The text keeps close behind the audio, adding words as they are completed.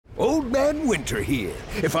Old Man Winter here.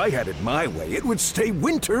 If I had it my way, it would stay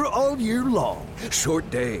winter all year long. Short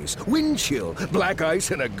days, wind chill, black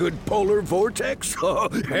ice, and a good polar vortex. Oh,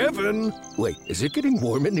 heaven. Wait, is it getting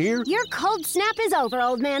warm in here? Your cold snap is over,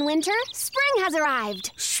 Old Man Winter. Spring has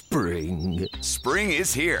arrived. Spring. Spring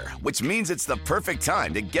is here, which means it's the perfect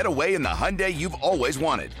time to get away in the Hyundai you've always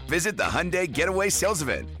wanted. Visit the Hyundai Getaway Sales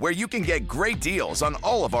Event, where you can get great deals on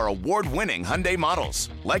all of our award-winning Hyundai models,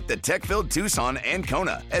 like the tech-filled Tucson and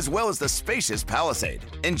Kona, as well as the spacious Palisade.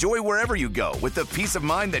 Enjoy wherever you go with the peace of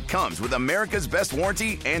mind that comes with America's best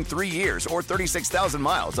warranty and 3 years or 36,000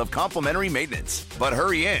 miles of complimentary maintenance. But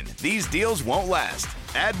hurry in, these deals won't last.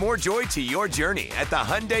 Add more joy to your journey at the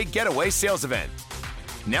Hyundai Getaway Sales Event.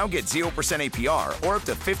 Now get 0% APR or up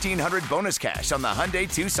to $1,500 bonus cash on the Hyundai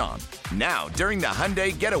Tucson. Now, during the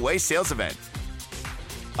Hyundai Getaway Sales Event.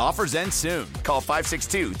 Offers end soon. Call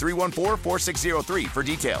 562-314-4603 for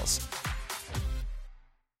details.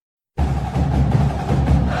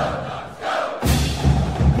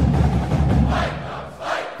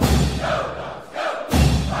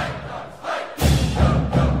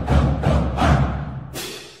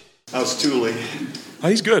 How's Thule?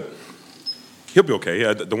 He's good. He'll be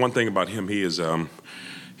okay. The one thing about him, he is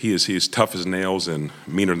tough as nails and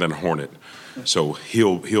meaner than a hornet. So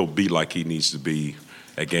he'll be like he needs to be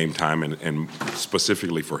at game time, and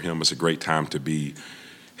specifically for him, it's a great time to be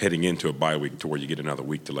heading into a bye week to where you get another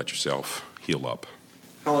week to let yourself heal up.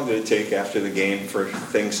 How long did it take after the game for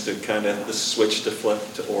things to kind of the switch to flip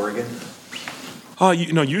to Oregon?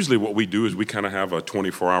 Usually what we do is we kind of have a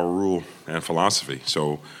 24-hour rule and philosophy.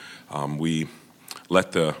 So we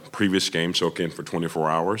let the previous game soak in for 24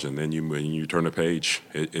 hours, and then when you turn the page.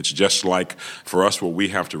 It's just like for us, what we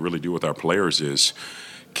have to really do with our players is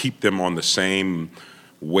keep them on the same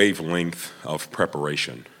wavelength of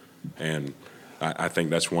preparation. And I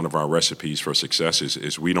think that's one of our recipes for success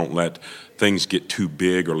is we don't let things get too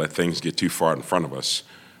big or let things get too far in front of us.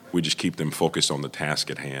 We just keep them focused on the task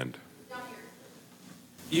at hand.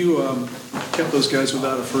 You kept those guys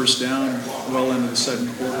without a first down well into the second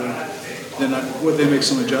quarter. Then would they make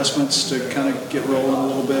some adjustments to kind of get rolling a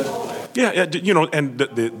little bit? Yeah, and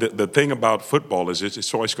the thing about football is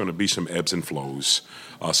it's always going to be some ebbs and flows.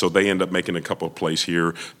 So they end up making a couple of plays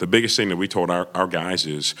here. The biggest thing that we told our guys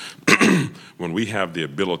is when we have the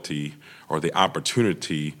ability or the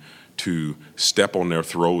opportunity to step on their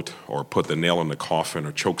throat or put the nail in the coffin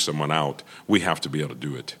or choke someone out, we have to be able to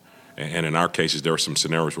do it. And in our cases, there were some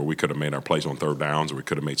scenarios where we could have made our plays on third downs or we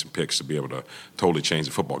could have made some picks to be able to totally change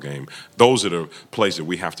the football game. Those are the plays that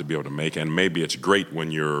we have to be able to make. And maybe it's great when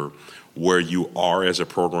you're where you are as a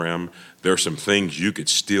program. There are some things you could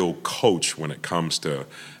still coach when it comes to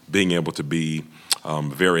being able to be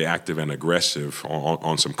very active and aggressive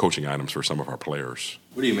on some coaching items for some of our players.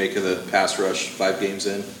 What do you make of the pass rush 5 games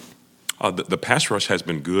in? The pass rush has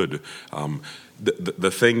been good.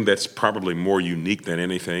 The thing that's probably more unique than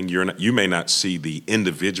anything, you may not see the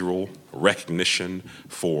individual recognition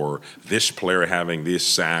for this player having this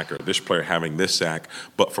sack or this player having this sack,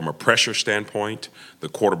 but from a pressure standpoint, the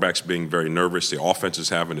quarterback's being very nervous, the offense is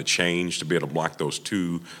having to change to be able to block those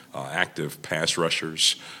two active pass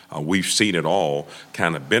rushers. We've seen it all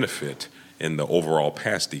kind of benefit in the overall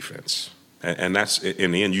pass defense. And that's,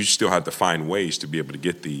 in the end, you still have to find ways to be able to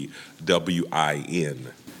get the WIN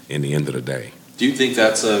in the end of the day. Do you think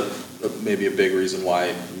that's maybe a big reason why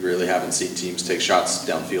you really haven't seen teams take shots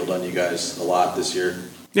downfield on you guys a lot this year?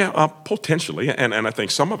 Yeah, potentially. And I think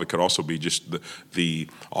some of it could also be just the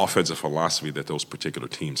offensive philosophy that those particular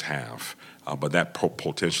teams have. But that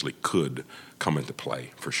potentially could come into play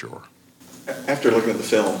for sure. After looking at the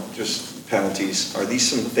film, just penalties, are these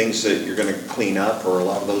some things that you're going to clean up, or a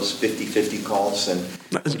lot of those 50-50 calls? And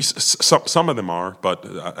some of them are, but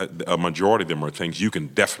a majority of them are things you can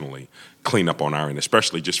definitely clean up on our end,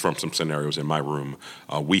 especially just from some scenarios in my room.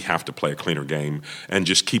 We have to play a cleaner game and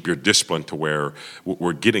just keep your discipline to where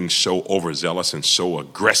we're getting so overzealous and so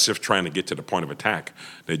aggressive trying to get to the point of attack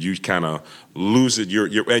that you kind of lose it.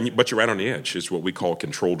 But you're right on the edge. It's what we call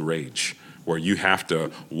controlled rage, where you have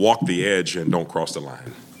to walk the edge and don't cross the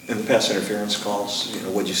line. And the pass interference calls,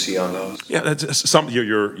 what'd you see on those? Yeah, that's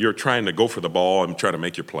you're trying to go for the ball and try to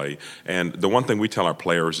make your play. And the one thing we tell our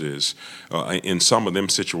players is, in some of them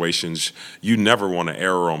situations, you never want to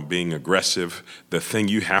err on being aggressive. The thing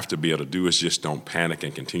you have to be able to do is just don't panic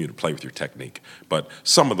and continue to play with your technique. But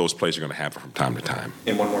some of those plays are going to happen from time to time.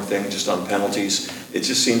 And one more thing, just on penalties, it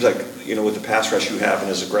just seems like, with the pass rush you have and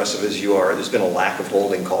as aggressive as you are, there's been a lack of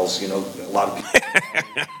holding calls, a lot of people.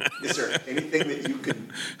 Is there anything that you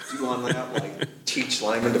could do on that? Like teach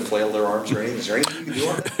linemen to flail their arms or anything? Is there anything you can do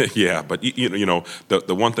on that? Yeah, but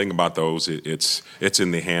the one thing about those, it's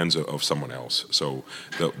in the hands of someone else. So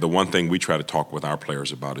the one thing we try to talk with our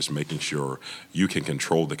players about is making sure you can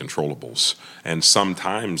control the controllables. And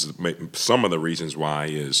sometimes some of the reasons why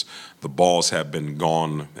is the balls have been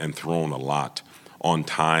gone and thrown a lot on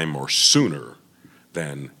time or sooner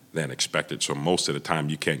than expected. So most of the time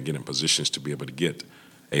you can't get in positions to be able to get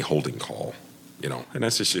a holding call, and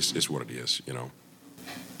that's just what it is.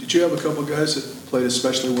 Did you have a couple guys that played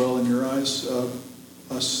especially well in your eyes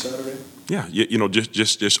last Saturday? Yeah,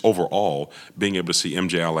 just overall being able to see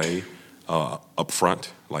MJLA up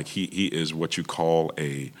front, like he is what you call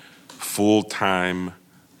a full-time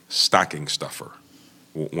stocking stuffer.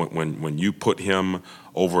 When you put him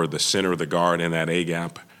over the center of the guard in that A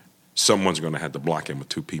gap, someone's going to have to block him with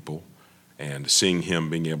two people. And seeing him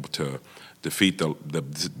being able to defeat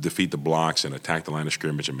the blocks and attack the line of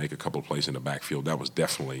scrimmage and make a couple of plays in the backfield, that was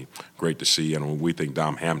definitely great to see. And we think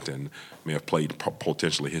Dom Hampton may have played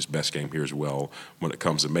potentially his best game here as well when it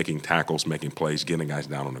comes to making tackles, making plays, getting guys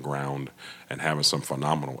down on the ground, and having some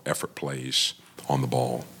phenomenal effort plays on the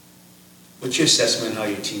ball. What's your assessment of how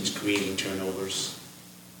your team's creating turnovers?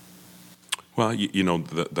 Well,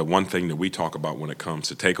 the one thing that we talk about when it comes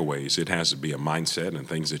to takeaways, it has to be a mindset and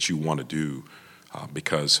things that you want to do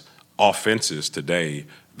because offenses today,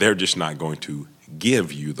 they're just not going to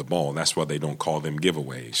give you the ball. That's why they don't call them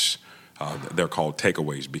giveaways. They're called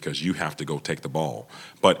takeaways because you have to go take the ball.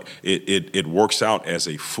 But it works out as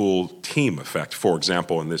a full team effect. For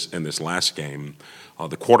example, in this last game,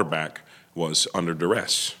 the quarterback was under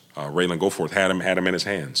duress. Raylan Goforth had him in his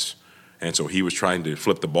hands. And so he was trying to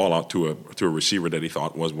flip the ball out to a receiver that he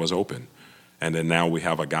thought was open. And then now we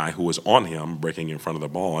have a guy who is on him breaking in front of the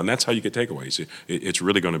ball. And that's how you get takeaways. It's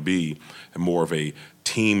really going to be more of a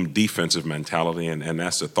team defensive mentality, and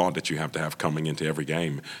that's the thought that you have to have coming into every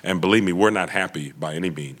game. And believe me, we're not happy by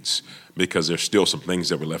any means because there's still some things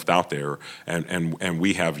that were left out there, and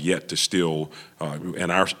we have yet to still,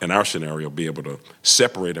 in our scenario, be able to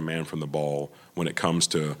separate a man from the ball when it comes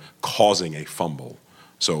to causing a fumble.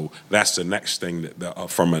 So that's the next thing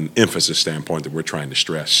that from an emphasis standpoint that we're trying to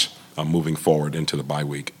stress moving forward into the bye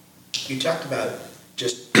week. You talked about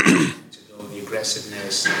just the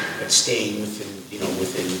aggressiveness, but staying within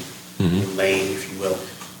your lane, if you will.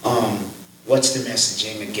 What's the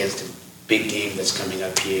messaging against the big game that's coming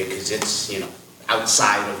up here? Because it's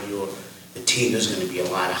outside of the team. There's going to be a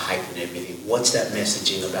lot of hype and everything. What's that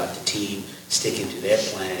messaging about the team sticking to their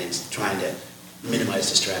plan and trying to minimize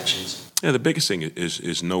distractions? Yeah, the biggest thing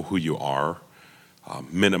is know who you are,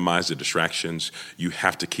 minimize the distractions. You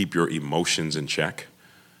have to keep your emotions in check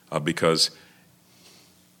because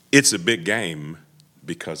it's a big game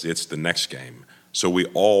because it's the next game. So we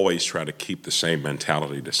always try to keep the same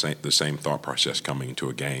mentality, the same thought process coming into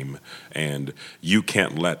a game, and you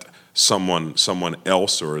can't let someone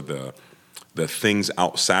else or the things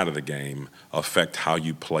outside of the game affect how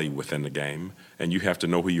you play within the game. And you have to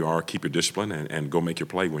know who you are, keep your discipline, and go make your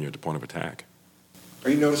play when you're at the point of attack. Are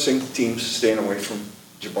you noticing teams staying away from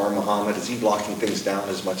Jabbar Muhammad? Is he blocking things down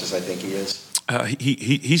as much as I think he is?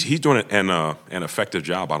 He's doing an effective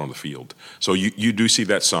job out on the field. So you do see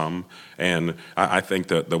that some, and I think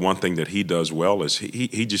that the one thing that he does well is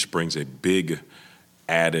he just brings a big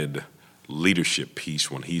added leadership piece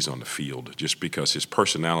when he's on the field, just because his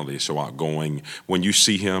personality is so outgoing. When you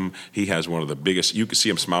see him, he has one of the biggest, you can see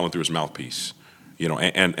him smiling through his mouthpiece.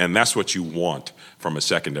 And that's what you want from a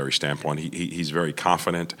secondary standpoint. He's very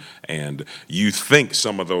confident, and you think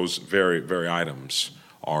some of those very, very items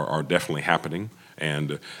are definitely happening.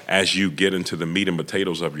 And as you get into the meat and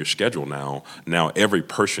potatoes of your schedule now every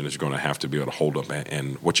person is going to have to be able to hold up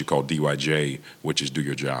and what you call DYJ, which is do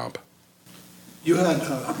your job. You had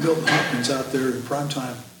Milton Hopkins out there in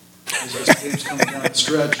primetime as this game's coming down the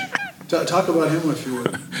stretch. Talk about him if you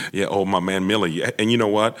would. Yeah, my man Millie. And you know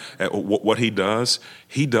what? What he does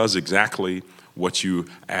exactly what you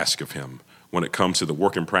ask of him when it comes to the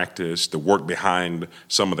work in practice, the work behind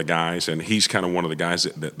some of the guys. And he's kind of one of the guys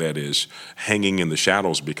that is hanging in the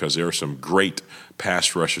shadows because there are some great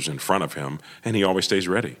pass rushers in front of him, and he always stays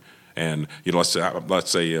ready. And let's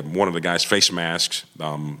say one of the guys' face masks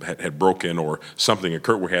had broken or something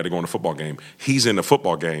occurred where he had to go in a football game. He's in the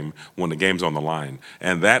football game when the game's on the line.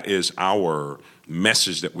 And that is our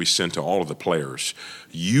message that we send to all of the players.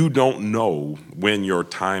 You don't know when your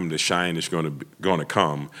time to shine is going to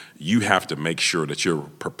come. You have to make sure that you're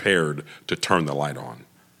prepared to turn the light on.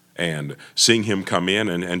 And seeing him come in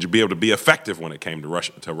and to be able to be effective when it came to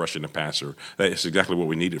rushing the passer, that's exactly what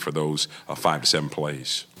we needed for those 5 to 7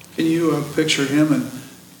 plays. Can you picture him and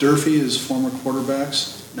Durfee as former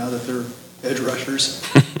quarterbacks now that they're edge rushers.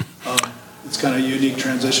 It's kind of a unique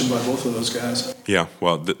transition by both of those guys. Yeah,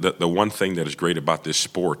 well, the one thing that is great about this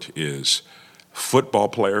sport is football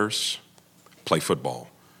players play football.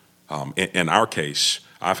 In our case,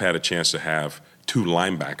 I've had a chance to have 2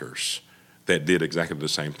 linebackers that did exactly the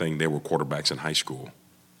same thing. They were quarterbacks in high school.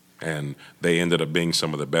 And they ended up being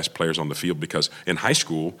some of the best players on the field because in high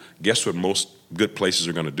school, guess what most good places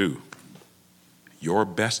are going to do? Your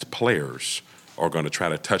best players are going to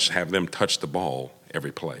try to have them touch the ball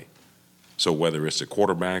every play. So whether it's a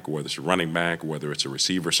quarterback, whether it's a running back, whether it's a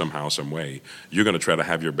receiver somehow, some way, you're going to try to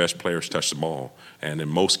have your best players touch the ball. And in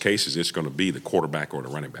most cases, it's going to be the quarterback or the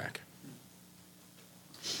running back.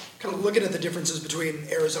 Kind of looking at the differences between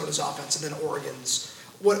Arizona's offense and then Oregon's,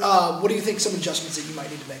 what do you think some adjustments that you might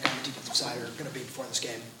need to make on the defensive side are going to be before this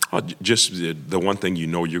game? Just the one thing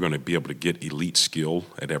you're going to be able to get elite skill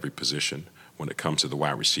at every position. When it comes to the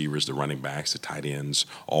wide receivers, the running backs, the tight ends,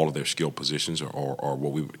 all of their skill positions are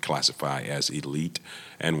what we would classify as elite.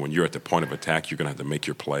 And when you're at the point of attack, you're going to have to make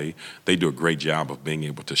your play. They do a great job of being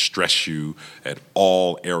able to stress you at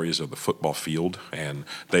all areas of the football field. And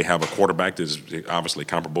they have a quarterback that is obviously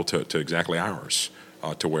comparable to exactly ours.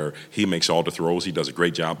 To where he makes all the throws. He does a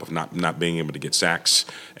great job of not being able to get sacks.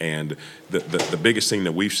 And the biggest thing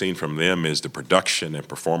that we've seen from them is the production and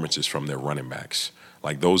performances from their running backs.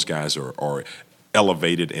 Like those guys are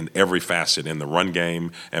elevated in every facet in the run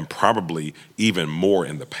game and probably even more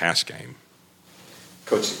in the pass game.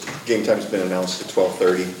 Coach, game time's been announced at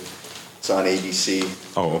 12:30. It's on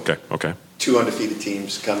ABC. Oh, okay. 2 undefeated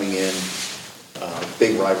teams coming in.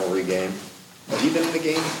 Big rivalry game. Have you been in a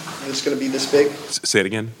game that's going to be this big? Say it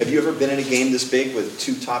again. Have you ever been in a game this big with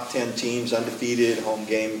 2 top 10 teams, undefeated, home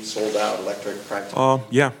game, sold out, electric, practice?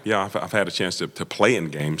 Yeah. I've had a chance to play in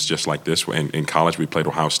games just like this. In college, we played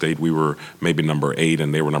Ohio State. We were maybe number 8,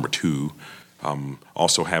 and they were number 2.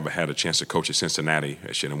 Also have had a chance to coach at Cincinnati,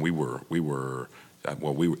 and we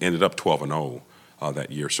ended up 12-0.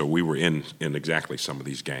 That year, so we were in exactly some of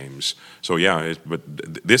these games. So yeah, but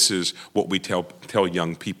this is what we tell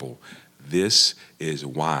young people. This is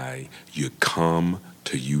why you come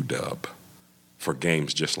to UW for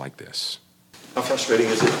games just like this. How frustrating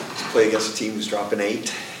is it to play against a team who's dropping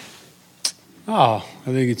 8? Oh, I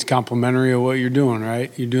think it's complimentary of what you're doing,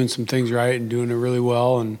 right? You're doing some things right and doing it really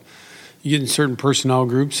well, and you get in certain personnel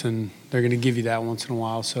groups, and they're going to give you that once in a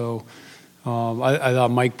while. So I thought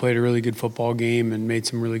Mike played a really good football game and made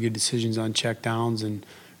some really good decisions on checkdowns and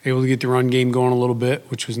able to get the run game going a little bit,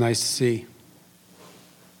 which was nice to see.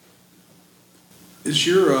 Is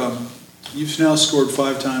you've now scored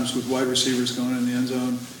 5 times with wide receivers going in the end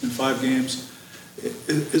zone in 5 games.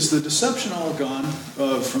 Is the deception all gone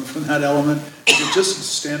from that element? Is it just a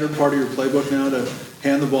standard part of your playbook now to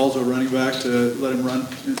hand the ball to a running back to let him run?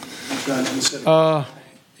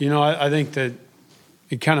 I think that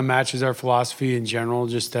it kind of matches our philosophy in general,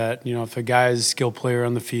 just that, if a guy is a skill player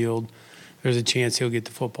on the field, there's a chance he'll get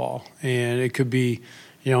the football. And it could be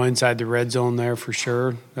inside the red zone there for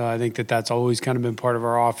sure. I think that's always kind of been part of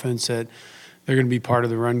our offense, that they're going to be part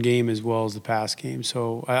of the run game as well as the pass game.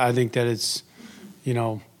 So I think that it's,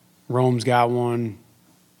 Rome's got one,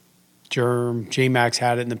 J-Max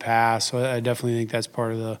had it in the past. So I definitely think that's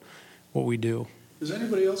part of what we do. Does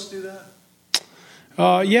anybody else do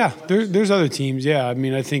that? Yeah, there's other teams. Yeah, I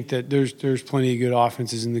mean, I think that there's plenty of good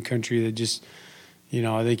offenses in the country that just,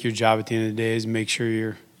 I think your job at the end of the day is make sure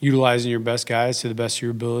you're utilizing your best guys to the best of your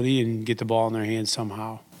ability and get the ball in their hands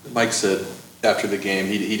somehow. Mike said after the game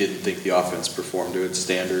he didn't think the offense performed to its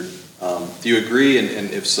standard. Do you agree? And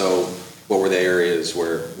if so, what were the areas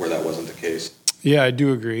where that wasn't the case? Yeah, I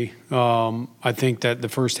do agree. I think that the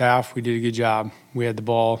first half we did a good job. We had the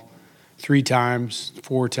ball 3 times,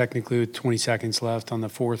 4 technically with 20 seconds left on the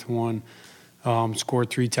 4th one. Scored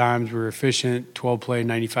 3 times. We were efficient, 12-play,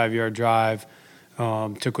 95-yard drive.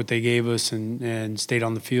 Took what they gave us and stayed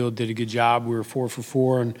on the field, did a good job. We were 4 for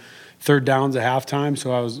 4 on 3rd downs at halftime,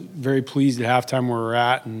 so I was very pleased at halftime where we're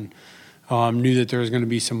at and knew that there was going to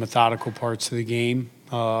be some methodical parts to the game.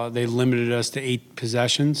 They limited us to 8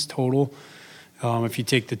 possessions total if you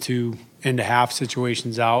take the 2 end-of-half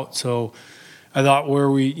situations out. So I thought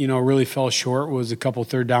where we really fell short was a couple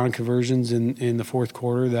 3rd down conversions in the 4th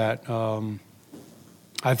quarter that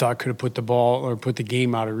I thought could have put the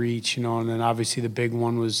game out of reach, and then obviously the big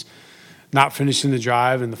one was not finishing the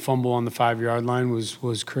drive, and the fumble on the 5-yard line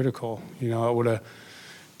was critical. It would have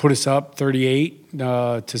put us up 38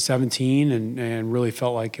 to 17 and really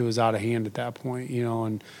felt like it was out of hand at that point,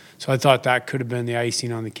 and so I thought that could have been the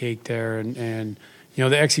icing on the cake there, and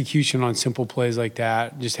the execution on simple plays like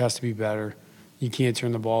that just has to be better. You can't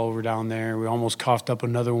turn the ball over down there. We almost coughed up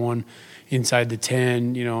another one inside the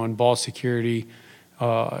 10, and ball security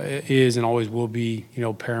is and always will be,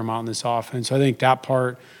 paramount in this offense. So I think that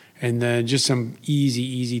part, and then just some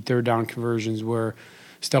easy third down conversions where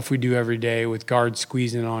stuff we do every day with guards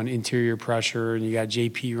squeezing on interior pressure, and you got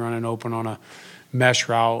JP running open on a mesh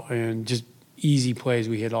route, and just easy plays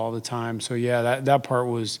we hit all the time. So, yeah, that part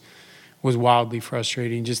was wildly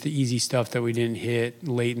frustrating, just the easy stuff that we didn't hit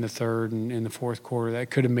late in the third and in the fourth quarter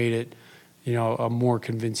that could have made it, a more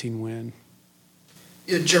convincing win.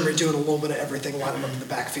 Jeremy doing a little bit of everything, lining up in the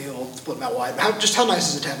backfield, split them out wide. How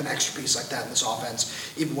nice is it to have an extra piece like that in this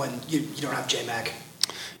offense, even when you don't have J-Mac?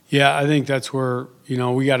 Yeah, I think that's where,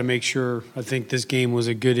 we got to make sure. I think this game was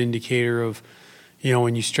a good indicator of,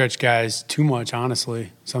 when you stretch guys too much,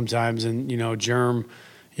 honestly, sometimes. And, Germ,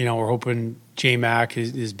 we're hoping J-Mac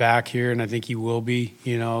is back here, and I think he will be,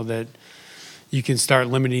 that you can start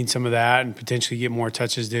limiting some of that and potentially get more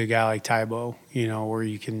touches to a guy like Tybo, where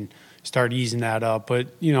you can start easing that up. But,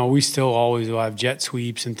 we still always will have jet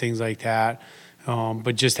sweeps and things like that.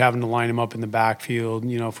 But just having to line them up in the backfield,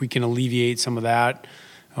 if we can alleviate some of that,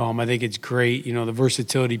 I think it's great. The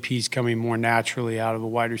versatility piece coming more naturally out of a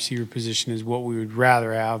wide receiver position is what we would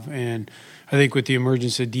rather have. And I think with the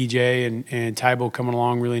emergence of DJ and Tybo coming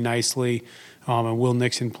along really nicely, and Will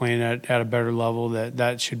Nixon playing at a better level,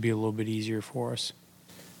 that should be a little bit easier for us.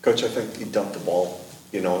 Coach, I think you dumped the ball,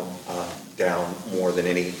 down more than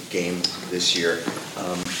any game this year.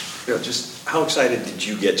 Just how excited did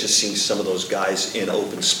you get just seeing some of those guys in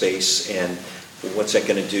open space, and what's that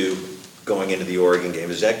going to do going into the Oregon game?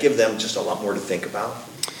 Does that give them just a lot more to think about?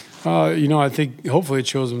 I think hopefully it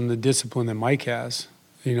shows them the discipline that Mike has.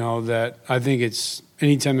 That I think it's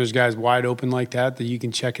anytime there's guys wide open like that you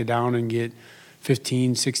can check it down and get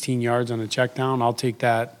 15, 16 yards on a check down. I'll take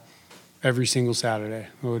that every single Saturday.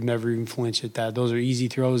 I would never even flinch at that. Those are easy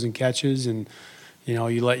throws and catches, and,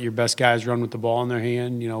 you let your best guys run with the ball in their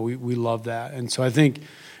hand. We love that. And so I think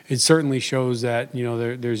it certainly shows that,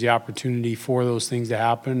 there's the opportunity for those things to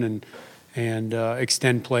happen and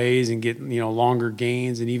extend plays and get, longer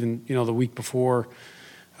gains. And even, the week before,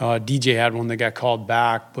 DJ had one that got called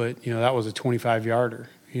back, but, that was a 25-yarder.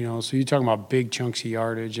 So you're talking about big chunks of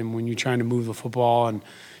yardage. And when you're trying to move the football and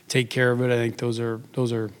take care of it, I think those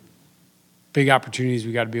are big opportunities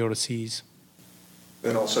we got to be able to seize.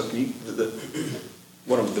 And also,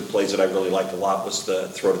 one of the plays that I really liked a lot was the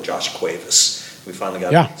throw to Josh Cuevas. We finally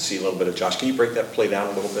got to see a little bit of Josh. Can you break that play down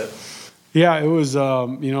a little bit? Yeah, it was it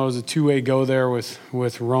was a two-way go there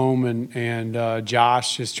with Rome and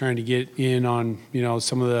Josh, just trying to get in on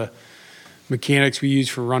some of the mechanics we use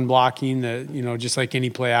for run blocking. That just like any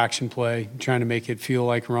play action play, trying to make it feel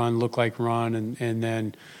like run, look like run, and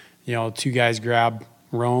then two guys grab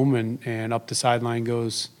Rome and up the sideline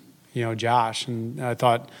goes Josh. And I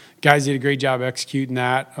thought guys did a great job executing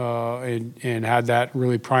that and had that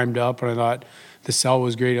really primed up. And I thought the sell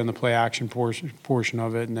was great on the play action portion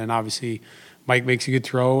of it. And then obviously Mike makes a good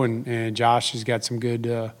throw, and Josh has got some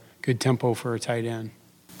good tempo for a tight end.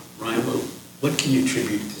 Ryan, what can you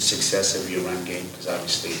attribute to the success of your run game? Because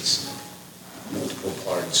obviously it's multiple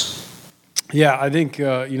parts. Yeah, I think,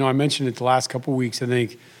 I mentioned it the last couple of weeks. I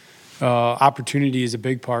think opportunity is a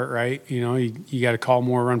big part, right? You got to call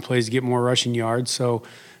more run plays to get more rushing yards. So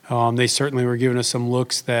they certainly were giving us some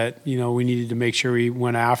looks that, we needed to make sure we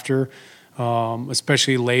went after,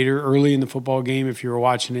 especially early in the football game. If you were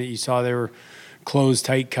watching it, you saw they were closed,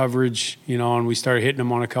 tight coverage, and we started hitting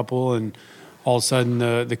them on a couple, and all of a sudden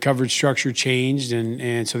the coverage structure changed,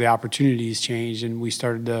 and so the opportunities changed, and we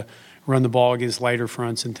started to run the ball against lighter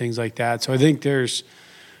fronts and things like that. So I think there's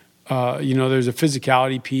there's a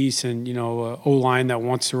physicality piece, and O-line that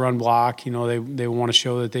wants to run block. They want to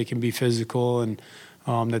show that they can be physical, and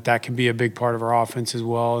that can be a big part of our offense as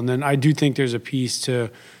well. And then I do think there's a piece to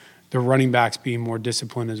the running backs being more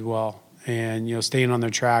disciplined as well, and staying on their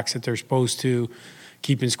tracks that they're supposed to,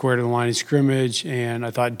 keeping square to the line of scrimmage. And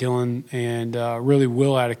I thought Dylan and really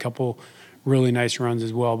Will had a couple really nice runs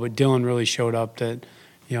as well, but Dylan really showed up that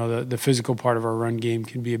the physical part of our run game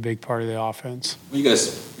can be a big part of the offense. You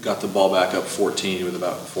guys got the ball back up 14 with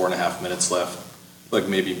about 4.5 minutes left. Like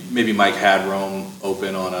maybe Mike had Rome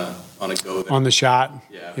open on a go there. On the shot.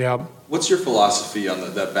 Yeah. Yep. What's your philosophy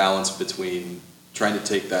on that balance between trying to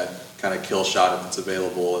take that kind of kill shot if it's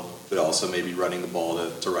available, but also maybe running the ball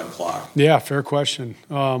to run clock? Yeah, fair question.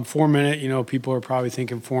 4 minute, people are probably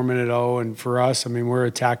thinking 4 minute and for us, we're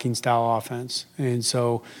attacking style offense. And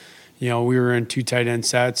so, we were in two tight end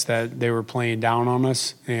sets that they were playing down on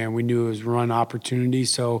us, and we knew it was run opportunity.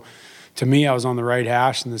 So to me, I was on the right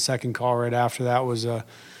hash, and the second call right after that was a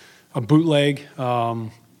bootleg.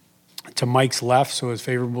 to Mike's left, so his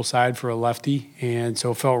favorable side for a lefty. And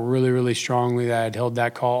so it felt really, really strongly that I'd held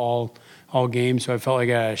that call all game. So I felt like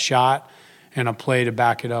I had a shot and a play to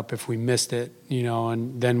back it up if we missed it,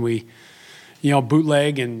 and then we,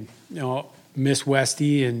 bootleg and, miss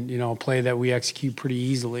Westy and, a play that we execute pretty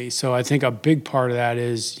easily. So I think a big part of that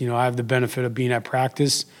is, I have the benefit of being at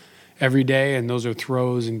practice every day, and those are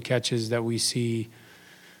throws and catches that we see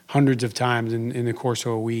hundreds of times in the course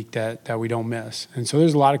of a week that we don't miss. And so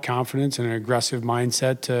there's a lot of confidence and an aggressive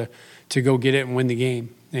mindset to go get it and win the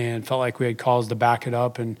game, and felt like we had calls to back it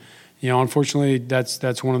up. And, unfortunately,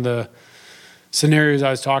 that's one of the scenarios I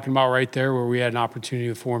was talking about right there, where we had an opportunity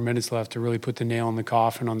with 4 minutes left to really put the nail in the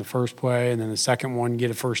coffin on the first play, and then the second one, get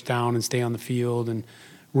a first down and stay on the field and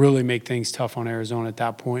really make things tough on Arizona at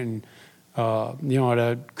that point. And, at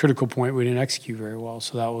a critical point, we didn't execute very well.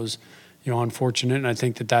 So that was, unfortunate. And I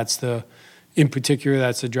think in particular,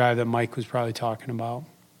 that's the drive that Mike was probably talking about.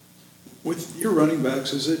 With your running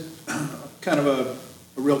backs, is it kind of a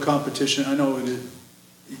real competition? I know it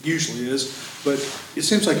usually is, but it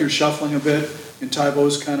seems like you're shuffling a bit, and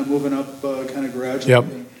Tybo's kind of moving up kind of gradually. Yep.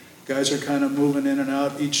 And guys are kind of moving in and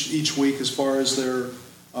out each week as far as their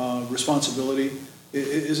responsibility.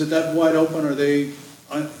 Is it that wide open? Or they,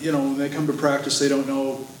 when they come to practice, they don't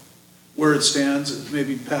know where it stands,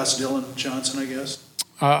 maybe past Dylan Johnson, I guess?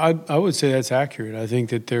 I would say that's accurate. I think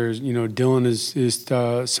that there's, Dylan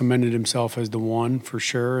is cemented himself as the one for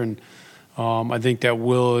sure. And I think that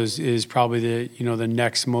Will is probably the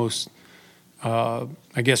next most,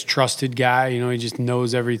 trusted guy. He just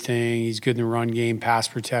knows everything. He's good in the run game, pass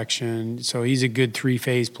protection. So he's a good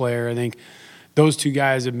three-phase player. I think those two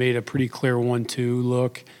guys have made a pretty clear 1-2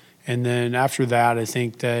 look. And then after that, I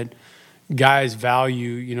think that guys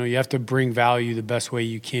value, you have to bring value the best way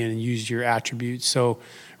you can and use your attributes. So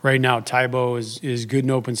right now, Tybo is good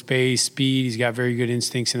in open space, speed. He's got very good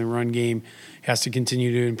instincts in the run game. He has to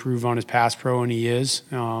continue to improve on his pass pro, and he is.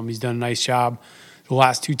 He's done a nice job the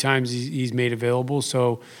last 2 times he's made available.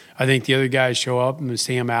 So I think the other guys show up, and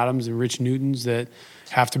Sam Adams and Rich Newtons, that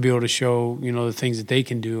have to be able to show, the things that they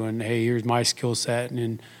can do. And, hey, here's my skill set.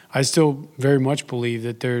 And I still very much believe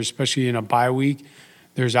that there's, especially in a bye week,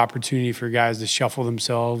 there's opportunity for guys to shuffle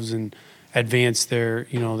themselves and advance their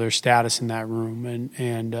status in that room.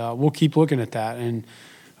 And we'll keep looking at that. And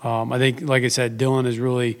I think, like I said, Dylan is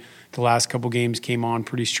really, the last couple games came on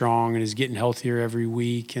pretty strong and is getting healthier every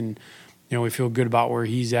week. And, we feel good about where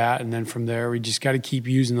he's at. And then from there, we just got to keep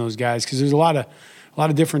using those guys, because there's a lot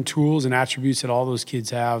of different tools and attributes that all those kids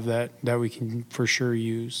have that we can for sure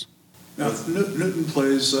use. Now, Newton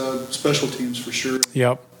plays special teams for sure.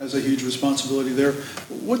 Yep. Has a huge responsibility there.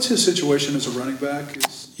 What's his situation as a running back?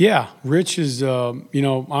 Yeah, Rich is,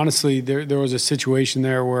 honestly, there was a situation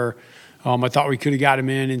there where I thought we could have got him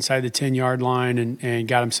inside the 10-yard line and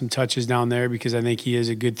got him some touches down there, because I think he is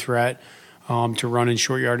a good threat to run in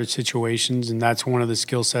short yardage situations. And that's one of the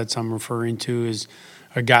skill sets I'm referring to, is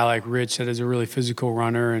a guy like Rich that is a really physical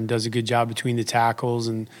runner and does a good job between the tackles.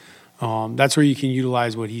 And that's where you can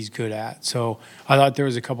utilize what he's good at. So I thought there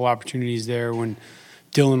was a couple opportunities there when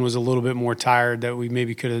Dylan was a little bit more tired that we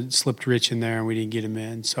maybe could have slipped Rich in there and we didn't get him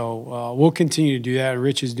in. So we'll continue to do that.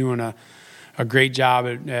 Rich is doing a great job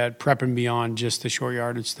at prepping beyond just the short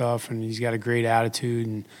yardage stuff, and he's got a great attitude,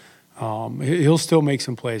 and he'll still make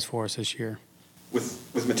some plays for us this year.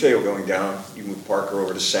 With Mateo going down, you move Parker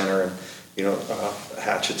over to center, and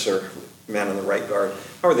Hatchets are man on the right guard.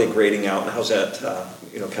 How are they grading out, and how's that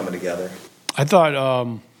coming together? I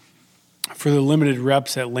thought for the limited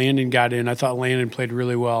reps that Landon got in, I thought Landon played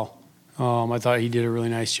really well. I thought he did a really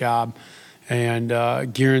nice job. And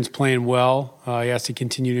Guerin's playing well. He has to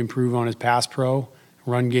continue to improve on his pass pro.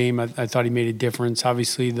 Run game, I thought he made a difference.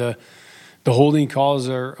 Obviously, the holding calls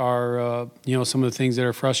are some of the things that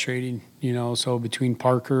are frustrating. So between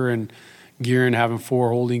Parker and Guerin having 4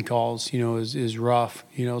 holding calls, is rough.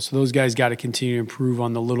 So those guys got to continue to improve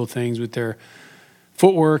on the little things with their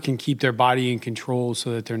footwork and keep their body in control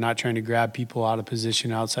so that they're not trying to grab people out of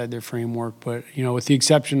position outside their framework. But, with the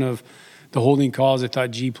exception of the holding calls, I thought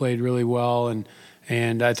G played really well.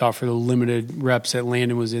 And I thought for the limited reps that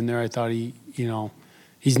Landon was in there, I thought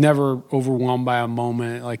he's never overwhelmed by a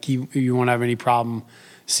moment. Like you won't have any problem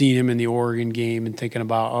seeing him in the Oregon game and thinking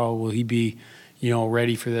about, will he be,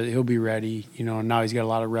 ready for that? He'll be ready, and now he's got a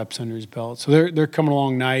lot of reps under his belt. So they're coming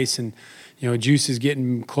along nice, and, Juice is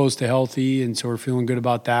getting close to healthy, and so we're feeling good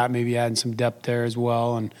about that, maybe adding some depth there as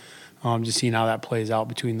well, and just seeing how that plays out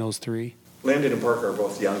between those 3. Landon and Parker are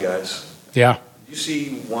both young guys. Yeah. Do you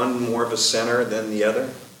see one more of a center than the other?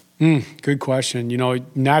 Good question.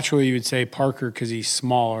 Naturally you would say Parker because he's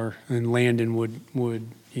smaller, and Landon would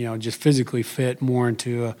just physically fit more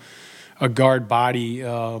into a guard body.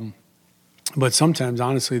 But sometimes,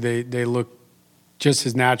 honestly, they look just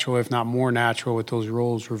as natural, if not more natural, with those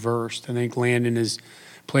roles reversed. I think Landon has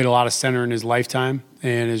played a lot of center in his lifetime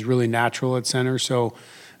and is really natural at center. So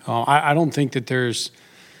I don't think that there's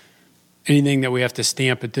anything that we have to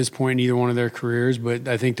stamp at this point in either one of their careers, but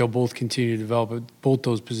I think they'll both continue to develop at both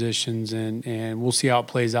those positions, and we'll see how it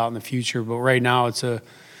plays out in the future. But right now, it's a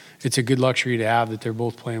good luxury to have that they're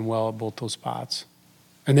both playing well at both those spots.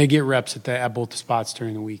 And they get reps at both the spots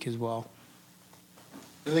during the week as well.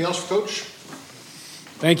 Anything else for Coach?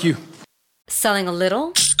 Thank you. Selling a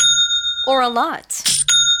little or a lot?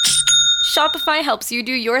 Shopify helps you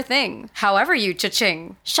do your thing, however you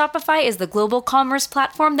cha-ching. Shopify is the global commerce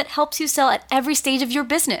platform that helps you sell at every stage of your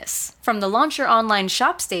business. From the launch your online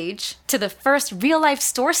shop stage, to the first real-life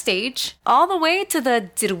store stage, all the way to the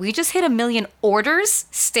did we just hit 1 million orders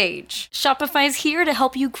stage. Shopify's here to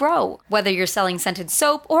help you grow. Whether you're selling scented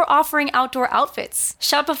soap or offering outdoor outfits,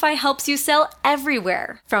 Shopify helps you sell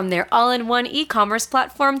everywhere. From their all-in-one e-commerce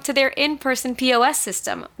platform to their in-person POS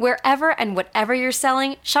system, wherever and whatever you're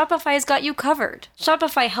selling, Shopify's got you covered.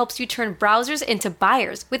 Shopify helps you turn browsers into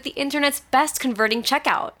buyers with the internet's best converting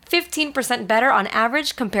checkout. 15% better on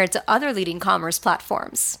average compared to other leading commerce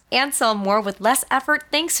platforms. And sell more with less effort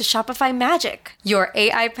thanks to Shopify Magic, your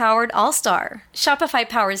AI-powered all-star. Shopify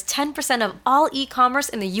powers 10% of all e-commerce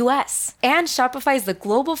in the US. And Shopify is the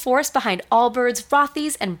global force behind Allbirds,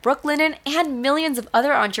 Rothy's, and Brooklinen, and millions of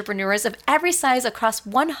other entrepreneurs of every size across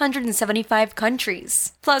 175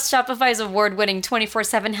 countries. Plus, Shopify's award-winning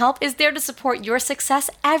 24/7 help is there to support your success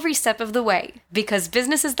every step of the way. Because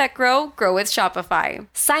businesses that grow, grow with Shopify.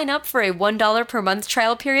 Sign up for a $1 per month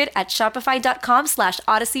trial period at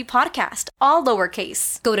shopify.com/Odyssey Podcast, all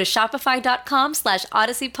lowercase. Go to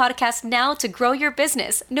shopify.com/Odyssey Podcast now to grow your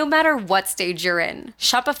business, no matter what stage you're in.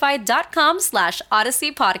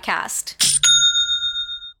 Shopify.com/Odyssey Podcast.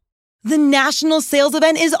 The national sales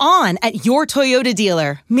event is on at your Toyota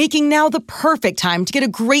dealer, making now the perfect time to get a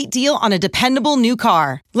great deal on a dependable new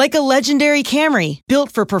car. Like a legendary Camry,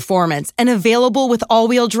 built for performance and available with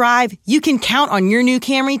all-wheel drive, you can count on your new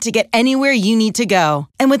Camry to get anywhere you need to go.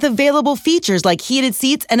 And with available features like heated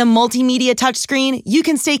seats and a multimedia touchscreen, you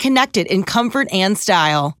can stay connected in comfort and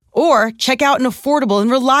style. Or check out an affordable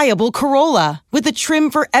and reliable Corolla with a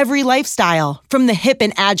trim for every lifestyle. From the hip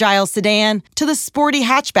and agile sedan to the sporty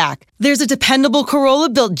hatchback, there's a dependable Corolla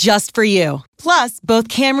built just for you. Plus, both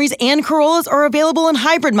Camrys and Corollas are available in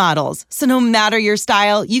hybrid models, so no matter your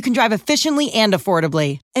style, you can drive efficiently and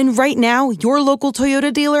affordably. And right now, your local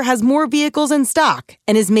Toyota dealer has more vehicles in stock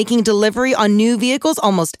and is making delivery on new vehicles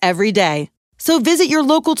almost every day. So visit your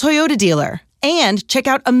local Toyota dealer. And check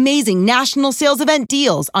out amazing national sales event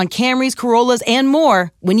deals on Camrys, Corollas, and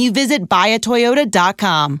more when you visit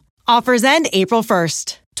buyatoyota.com. Offers end April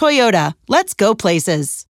 1st. Toyota, let's go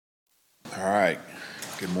places. All right.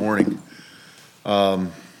 Good morning. I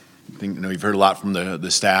think you've heard a lot from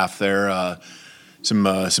the staff there.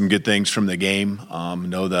 Some good things from the game.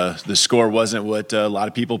 The score wasn't what a lot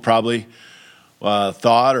of people probably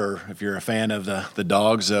thought, or if you're a fan of the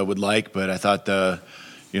Dogs would like. But I thought the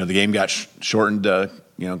game got shortened,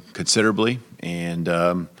 considerably, and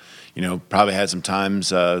probably had some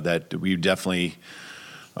times that we definitely,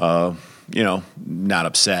 not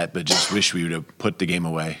upset, but just wish we would have put the game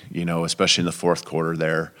away. Especially in the fourth quarter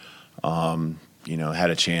there, had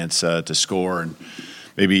a chance to score and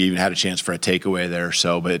maybe even had a chance for a takeaway there.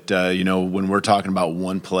 So, but when we're talking about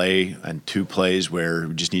one play and two plays where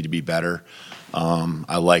we just need to be better,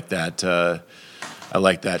 I like that. I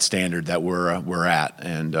like that standard that we're at,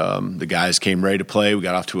 and the guys came ready to play. We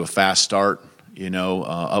got off to a fast start,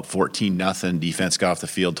 up 14-0. Defense got off the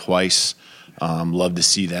field twice. Love to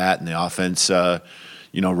see that, and the offense,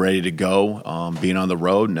 ready to go, being on the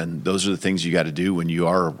road, and those are the things you got to do when you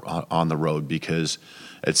are on the road, because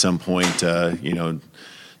at some point, the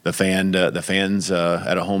fans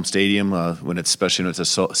at a home stadium, especially when it's a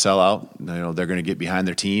sellout, they're going to get behind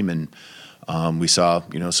their team and. We saw,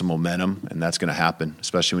 some momentum, and that's going to happen,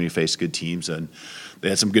 especially when you face good teams. And they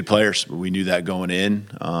had some good players, but we knew that going in.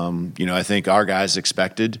 I think our guys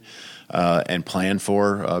expected and planned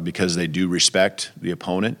for because they do respect the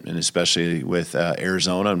opponent, and especially with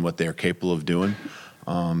Arizona and what they're capable of doing,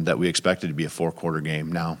 that we expected to be a four-quarter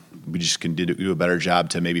game. Now, we just can do a better job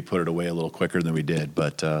to maybe put it away a little quicker than we did.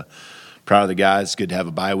 But proud of the guys. Good to have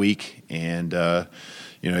a bye week, and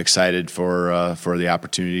excited for the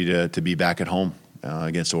opportunity to be back at home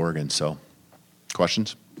against Oregon. So,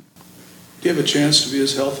 questions? Do you have a chance to be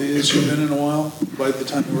as healthy as you've been in a while by the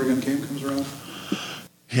time the Oregon game comes around?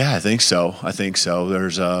 Yeah, I think so.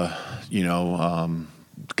 There's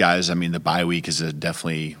guys, I mean, the bye week is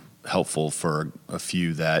definitely helpful for a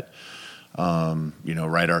few that,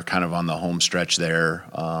 right, are kind of on the home stretch there,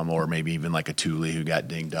 or maybe even like a Thule who got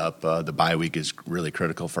dinged up. The bye week is really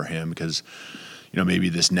critical for him because, maybe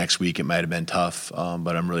this next week it might have been tough,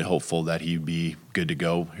 but I'm really hopeful that he'd be good to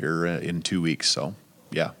go here in 2 weeks. So,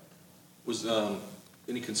 yeah. Was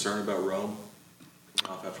any concern about Rome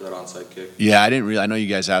off after that onside kick? Yeah, I know you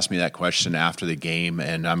guys asked me that question after the game,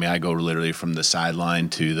 and I mean, I go literally from the sideline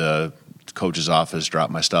to the coach's office, drop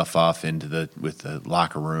my stuff off with the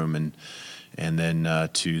locker room, and then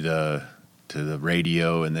to the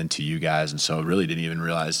radio, and then to you guys, and so I really didn't even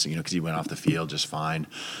realize, because he went off the field just fine,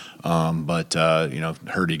 but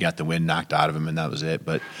heard he got the wind knocked out of him, and that was it.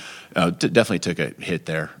 But definitely took a hit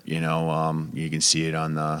there. You can see it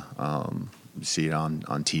on the on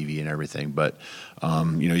TV and everything, but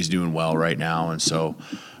he's doing well right now, and so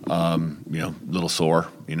little sore,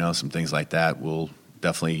 some things like that. We'll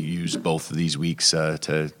definitely use both of these weeks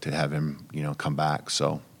to have him come back.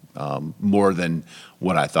 So more than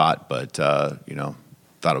what I thought, but thought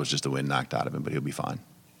it was just the wind knocked out of him, but he'll be fine.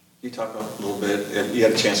 You talk a little bit. You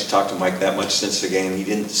had a chance to talk to Mike that much since the game. He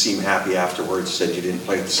didn't seem happy afterwards. Said you didn't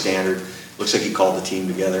play at the standard. Looks like he called the team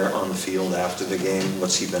together on the field after the game.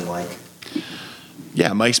 What's he been like?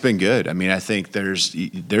 Yeah, Mike's been good. I mean, I think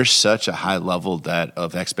there's such a high level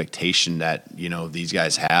of expectation that these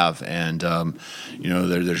guys have, and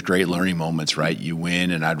there's great learning moments, right? You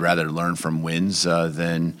win, and I'd rather learn from wins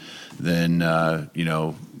than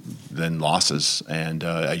losses. And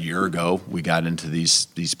a year ago, we got into these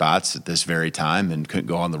spots at this very time and couldn't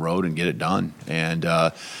go on the road and get it done. And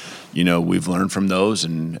we've learned from those,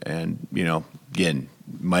 and again,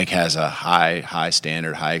 Mike has a high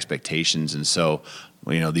standard, high expectations, and so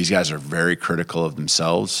these guys are very critical of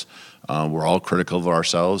themselves. We're all critical of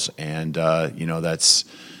ourselves, and that's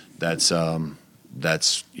what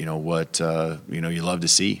you love to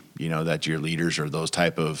see. That your leaders are those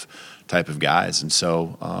type of guys, and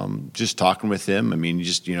so just talking with him. I mean,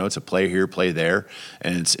 it's a play here, play there,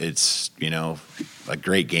 and it's a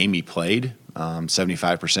great game he played.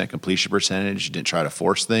 75% completion percentage. Didn't try to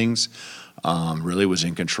force things. Really was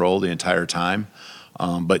in control the entire time.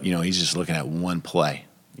 But he's just looking at one play.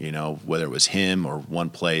 Whether it was him or one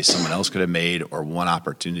play someone else could have made or one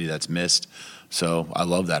opportunity that's missed. So I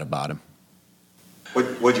love that about him.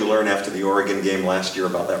 What'd you learn after the Oregon game last year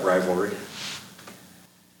about that rivalry?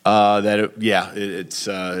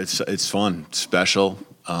 It's fun, special.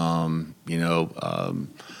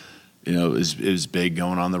 It was big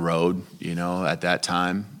going on the road, at that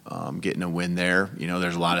time, getting a win there.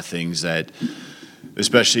 There's a lot of things that,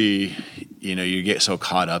 especially, you get so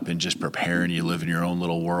caught up in just preparing, you live in your own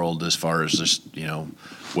little world as far as just,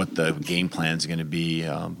 what the game plan is going to be.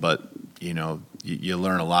 But, you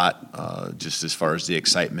learn a lot just as far as the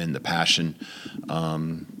excitement, the passion,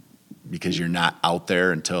 because you're not out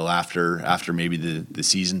there until after maybe the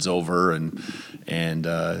season's over, and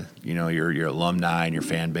your alumni and your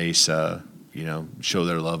fan base show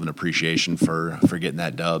their love and appreciation for getting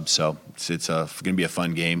that dub. So it's going to be a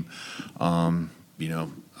fun game.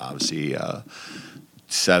 Obviously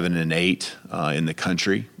 7 and 8 in the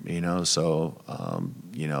country. So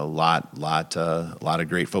a lot of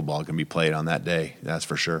great football can be played on that day. That's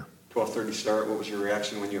for sure. 12:30 start. What was your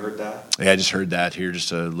reaction when you heard that? Yeah, I just heard that here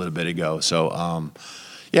just a little bit ago. So,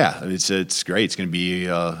 it's great. It's going to be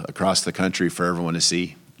across the country for everyone to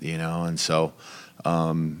see, and so,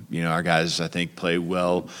 our guys, I think, play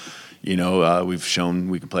well. We've shown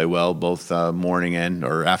we can play well both morning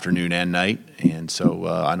or afternoon and night, and so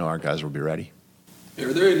I know our guys will be ready.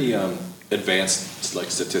 Are there any advanced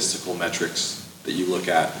statistical metrics that you look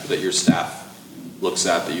at, that your staff looks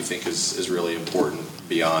at, that you think is really important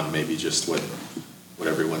beyond maybe just what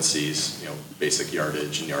everyone sees, basic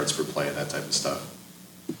yardage and yards per play and that type of stuff?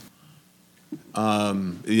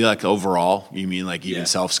 Overall, you mean even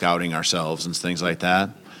self-scouting ourselves and things like that?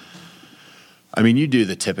 I mean, you do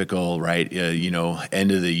the typical, right,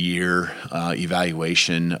 end of the year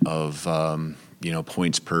evaluation of,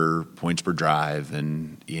 points per drive,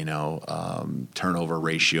 and, turnover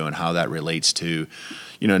ratio, and how that relates to,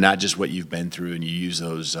 not just what you've been through, and you use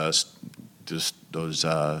those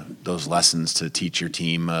lessons to teach your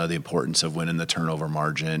team the importance of winning the turnover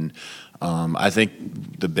margin. I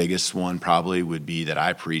think the biggest one probably would be that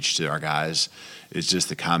I preach to our guys is just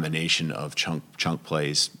the combination of chunk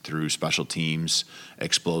plays through special teams,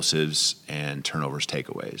 explosives, and turnovers,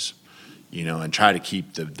 takeaways. And try to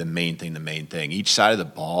keep the main thing. Each side of the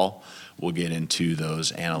ball, we'll get into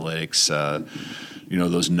those analytics,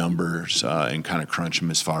 those numbers, and kind of crunch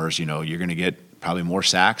them as far as, you're going to get probably more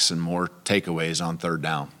sacks and more takeaways on third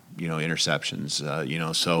down. interceptions.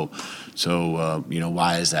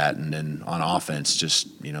 Why is that? And then on offense, just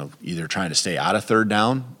either trying to stay out of third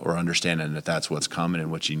down or understanding that that's what's coming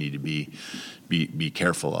and what you need to be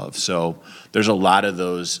careful of. So there's a lot of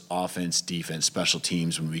those offense, defense, special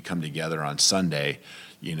teams when we come together on Sunday.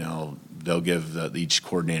 They'll give each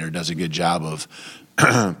coordinator does a good job of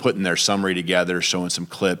putting their summary together, showing some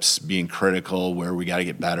clips, being critical where we got to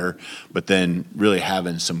get better, but then really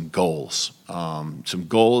having some goals,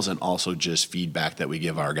 and also just feedback that we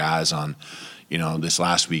give our guys on. This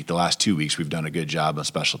last week, the last 2 weeks, we've done a good job on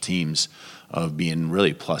special teams of being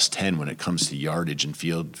really plus 10 when it comes to yardage and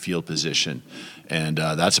field position, and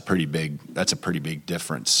that's a pretty big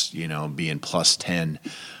difference. Being plus 10,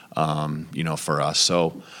 for us.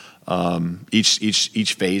 So.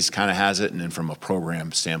 Each phase kind of has it, and then from a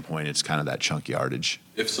program standpoint, it's kind of that chunk yardage.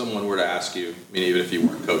 If someone were to ask you, even if you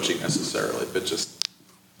weren't coaching necessarily, but just,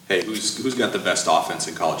 hey, who's got the best offense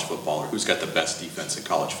in college football, or who's got the best defense in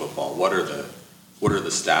college football? What are the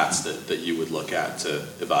stats that you would look at to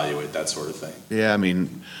evaluate that sort of thing? Yeah,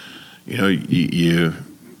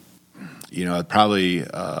 I'd probably.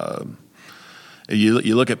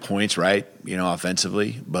 You look at points, right?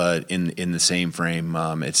 Offensively, but in the same frame,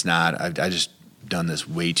 it's not. I just done this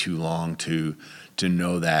way too long to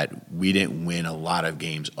know that we didn't win a lot of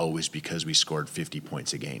games always because we scored 50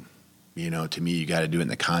 points a game. To me, you got to do it in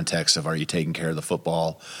the context of: are you taking care of the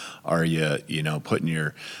football? Are you putting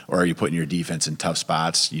your defense in tough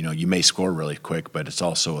spots? You may score really quick, but it's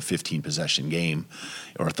also a 15 possession game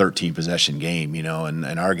or a 13 possession game.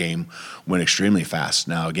 And our game went extremely fast.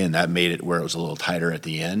 Now again, that made it where it was a little tighter at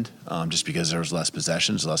the end, just because there was less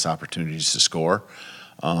possessions, less opportunities to score.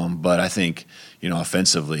 But I think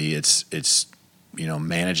offensively, it's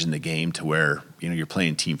managing the game to where you're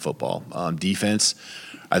playing team football. Defense.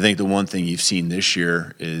 I think the one thing you've seen this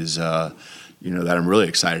year is, that I'm really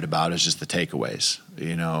excited about is just the takeaways,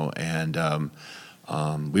 and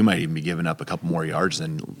we might even be giving up a couple more yards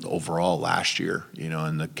than overall last year,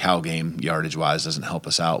 and the Cal game yardage-wise doesn't help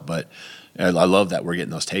us out. But I love that we're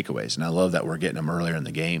getting those takeaways, and I love that we're getting them earlier in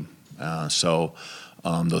the game. So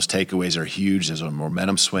those takeaways are huge. There's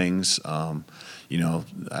momentum swings. When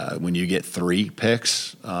you get 3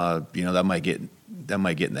 picks, that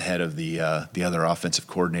might get in the head of the other offensive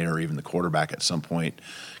coordinator or even the quarterback at some point,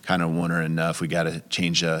 kind of wondering if we got to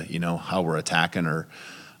change how we're attacking or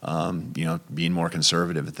being more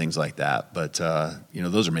conservative and things like that. But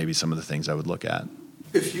those are maybe some of the things I would look at.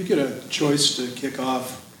 If you get a choice to kick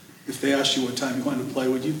off, if they asked you what time you wanted to play,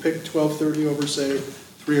 would you pick 12:30 over, say,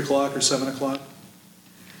 3 o'clock or 7 o'clock?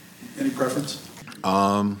 Any preference?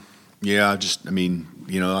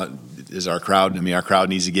 Is our crowd? Our crowd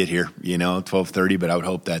needs to get here, 12:30. But I would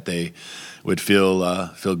hope that they would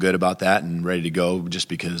feel good about that and ready to go, just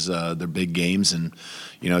because they're big games and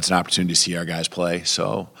it's an opportunity to see our guys play.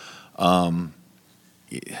 So I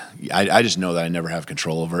just know that I never have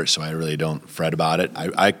control over it, so I really don't fret about it.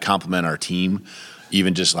 I compliment our team.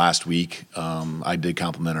 Even just last week, I did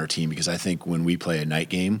compliment our team because I think when we play a night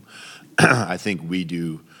game, I think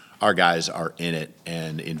our guys are in it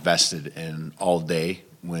and invested in all day,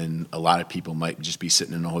 when a lot of people might just be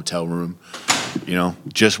sitting in a hotel room,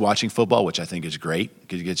 just watching football, which I think is great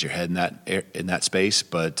because it gets your head in that space.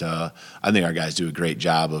 But I think our guys do a great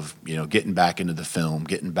job of getting back into the film,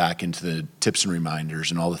 getting back into the tips and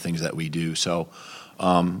reminders and all the things that we do. So,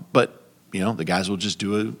 but the guys will just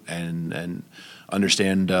do it and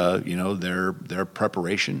understand their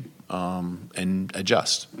preparation and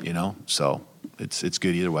adjust. So it's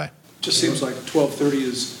good either way. Just seems like 12:30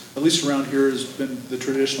 is, at least around here, has been the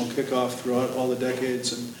traditional kickoff throughout all the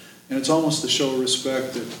decades, and it's almost a show of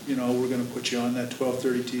respect that we're going to put you on that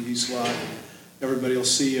 12:30 TV slot. Everybody will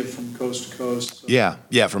see you from coast to coast. So.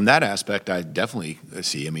 Yeah. From that aspect, I definitely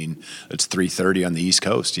see. It's 3:30 on the East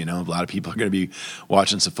Coast. A lot of people are going to be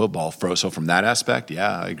watching some football. So from that aspect,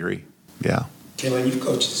 yeah, I agree. Yeah. Kalen, you've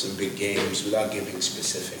coached some big games without giving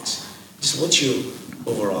specifics. So what's your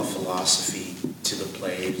overall philosophy to the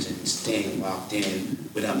players and staying locked in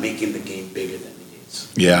without making the game bigger than it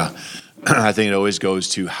is? Yeah, I think it always goes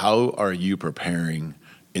to how are you preparing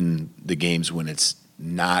in the games when it's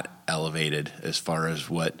not elevated as far as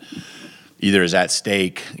what either is at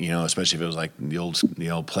stake, especially if it was like the old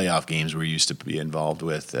playoff games we used to be involved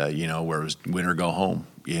with, where it was win or go home,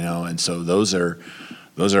 and so those are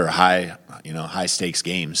high stakes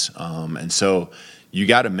games, and so you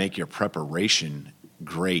got to make your preparation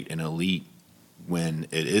great and elite when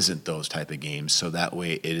it isn't those type of games, so that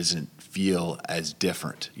way it doesn't feel as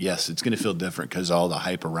different. Yes, it's going to feel different because all the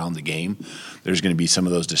hype around the game. There's going to be some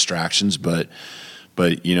of those distractions, but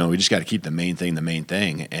we just got to keep the main thing,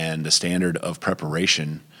 and the standard of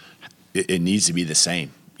preparation it needs to be the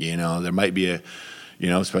same. There might be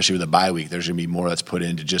especially with a bye week, there's going to be more that's put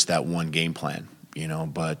into just that one game plan.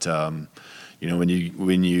 But when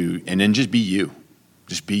you and then just be you.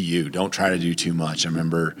 Just be you. Don't try to do too much. I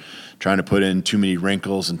remember trying to put in too many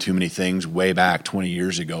wrinkles and too many things way back 20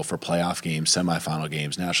 years ago for playoff games, semifinal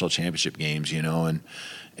games, national championship games,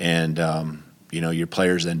 and your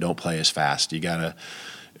players then don't play as fast. You got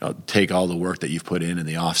to take all the work that you've put in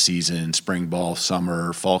the off season, spring ball,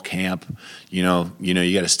 summer, fall camp. You got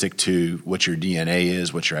to stick to what your DNA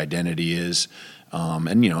is, what your identity is.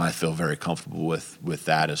 I feel very comfortable with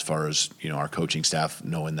that as far as, our coaching staff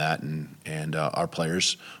knowing that and our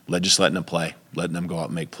players, just letting them play, letting them go out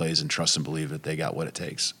and make plays and trust and believe that they got what it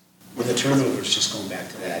takes. With the turnovers, just going back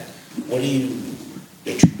to that, what do you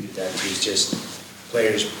attribute that to? Is just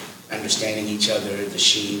players understanding each other, the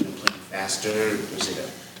scheme, and playing faster? Was it an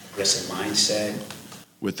aggressive mindset?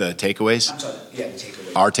 With the takeaways? I'm sorry, yeah, the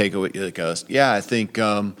takeaways. Our takeaway, I think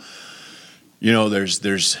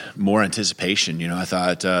there's more anticipation. I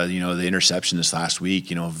thought, the interception this last week,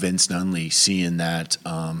 Vince Nunley seeing that,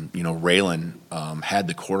 Raylan had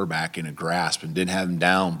the quarterback in a grasp and didn't have him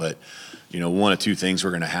down, but, one of two things were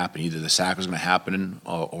going to happen. Either the sack was going to happen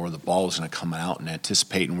or the ball was going to come out, and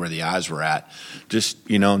anticipating where the eyes were at. Just,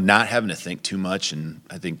 not having to think too much. And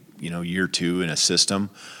I think, year two in a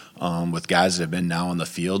system with guys that have been now on the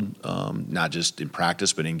field, not just in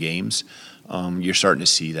practice but in games, you're starting to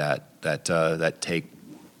see that take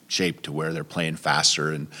shape to where they're playing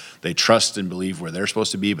faster, and they trust and believe where they're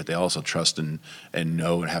supposed to be, but they also trust and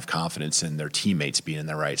know and have confidence in their teammates being in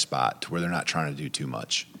the right spot to where they're not trying to do too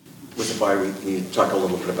much. With the bye week, can you talk a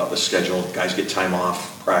little bit about the schedule? Guys get time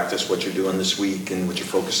off, practice, what you're doing this week and what you're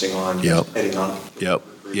focusing on, heading on? Yep.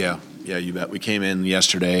 Yeah, you bet. We came in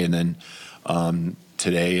yesterday, and then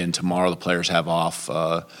today and tomorrow the players have off.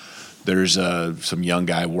 There's some young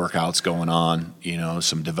guy workouts going on,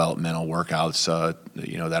 some developmental workouts,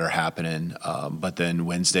 that are happening. But then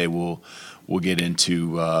Wednesday we'll get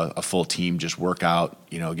into a full team just workout,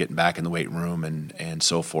 getting back in the weight room and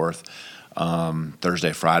so forth.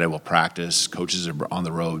 Thursday, Friday we'll practice. Coaches are on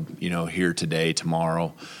the road, here today,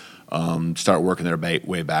 tomorrow. Start working their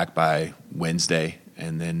way back by Wednesday,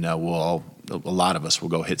 and then a lot of us will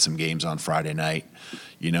go hit some games on Friday night.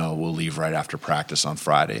 We'll leave right after practice on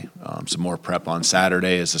Friday. Some more prep on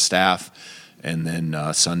Saturday as a staff, and then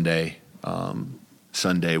Sunday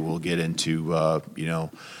we'll get into a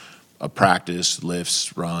practice,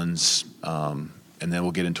 lifts, runs, and then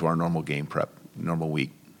we'll get into our normal game prep, normal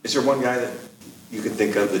week. Is there one guy that you can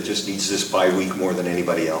think of that just needs this bye week more than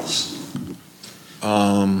anybody else?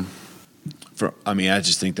 I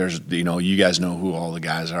just think there's, you guys know who all the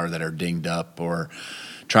guys are that are dinged up or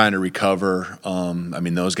trying to recover.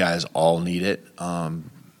 Those guys all need it. And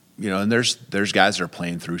there's guys that are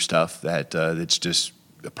playing through stuff that it's just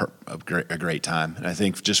a great time. And I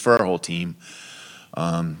think just for our whole team,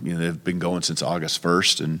 they've been going since August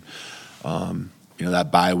 1st, and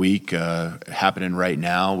that bye week happening right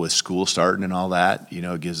now with school starting and all that,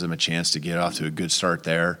 it gives them a chance to get off to a good start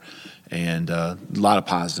there. And a lot of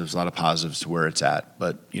positives to where it's at.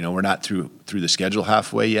 But, we're not through the schedule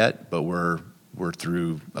halfway yet, but we're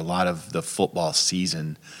through a lot of the football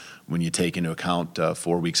season when you take into account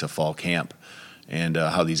 4 weeks of fall camp and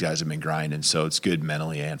how these guys have been grinding. So it's good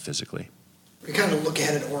mentally and physically. We kind of look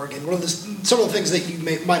ahead at Oregon. What are some of the things that you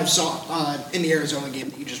might have saw in the Arizona game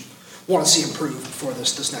that you just want to see improved for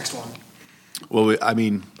this next one? Well,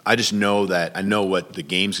 I just know that I know what the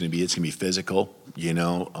game's going to be. It's going to be physical,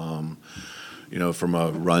 from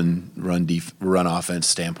a run offense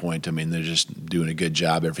standpoint. They're just doing a good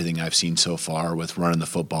job. Everything I've seen so far with running the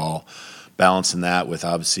football, balancing that with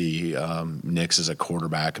obviously Nix as a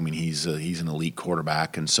quarterback. he's an elite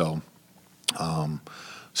quarterback, and so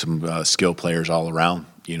some skill players all around,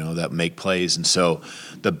 that make plays. And so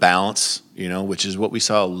the balance, which is what we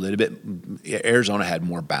saw a little bit. Arizona had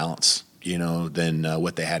more balance, than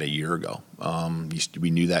what they had a year ago.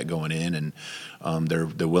 We knew that going in, and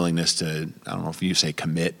their willingness to, I don't know if you say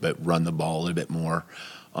commit, but run the ball a little bit more.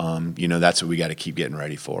 That's what we got to keep getting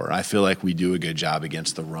ready for. I feel like we do a good job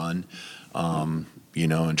against the run,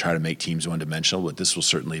 and try to make teams one-dimensional, but this will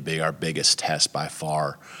certainly be our biggest test by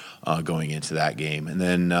far going into that game. And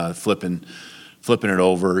then flipping it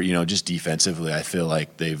over, just defensively, I feel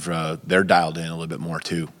like they're dialed in a little bit more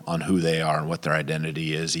too on who they are and what their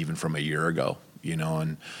identity is, even from a year ago,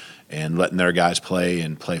 and letting their guys play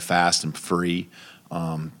and play fast and free.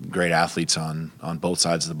 Great athletes on both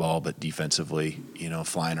sides of the ball, but defensively,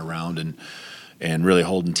 flying around and really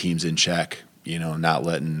holding teams in check, not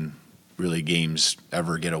letting really games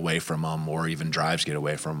ever get away from them or even drives get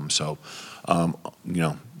away from them. So,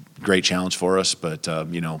 great challenge for us, but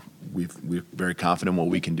we're very confident in what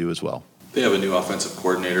we can do as well. They have a new offensive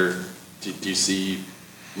coordinator. Do you see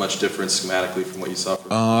much difference schematically from what you saw?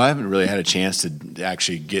 I haven't really had a chance to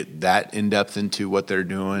actually get that in depth into what they're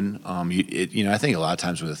doing. I think a lot of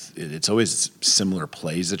times it's always similar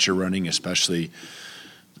plays that you're running, especially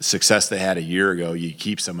the success they had a year ago. You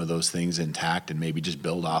keep some of those things intact and maybe just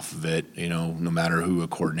build off of it. No matter who a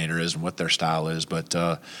coordinator is and what their style is. But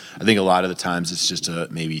I think a lot of the times it's just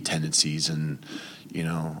maybe tendencies and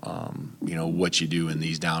what you do in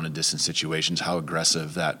these down and distance situations, how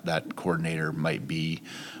aggressive that coordinator might be,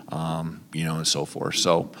 and so forth.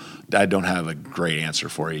 So I don't have a great answer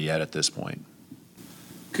for you yet at this point.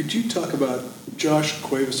 Could you talk about Josh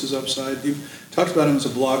Cuevas' upside? You've talked about him as a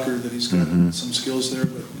blocker, that he's got some skills there,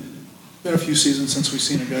 but it's been a few seasons since we've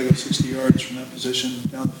seen a guy go 60 yards from that position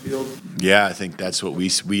down the field. Yeah, I think that's what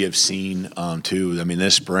we have seen too. I mean,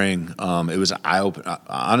 this spring, it was eye-opening.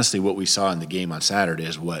 Honestly, what we saw in the game on Saturday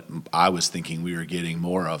is what I was thinking we were getting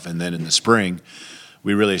more of, and then in the spring,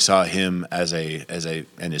 we really saw him and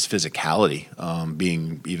his physicality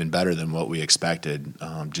being even better than what we expected.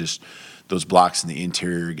 Just those blocks in the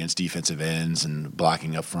interior against defensive ends and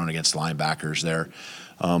blocking up front against linebackers there.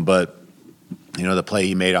 But the play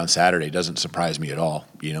he made on Saturday doesn't surprise me at all.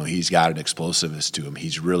 He's got an explosiveness to him.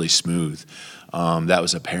 He's really smooth. That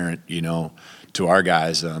was apparent, to our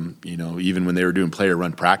guys, even when they were doing player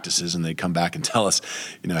run practices and they'd come back and tell us,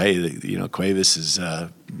 hey, Cuevas is a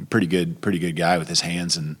pretty good guy with his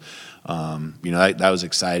hands. And, that was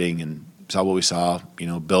exciting, and saw what we saw,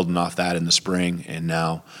 building off that in the spring. And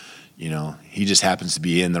now, he just happens to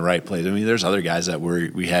be in the right place. I mean, there's other guys that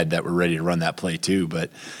we had that were ready to run that play too,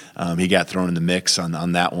 but he got thrown in the mix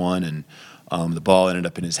on that one, and the ball ended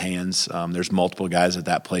up in his hands. There's multiple guys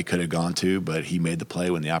that play could have gone to, but he made the play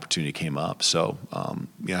when the opportunity came up. So,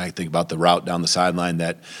 I think about the route down the sideline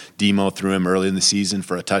that Demo threw him early in the season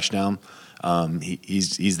for a touchdown.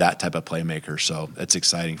 He's that type of playmaker, so that's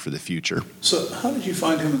exciting for the future. So how did you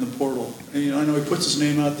find him in the portal? And, I know he puts his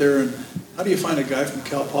name out there, and how do you find a guy from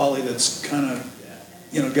Cal Poly that's kind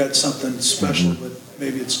of, got something special, but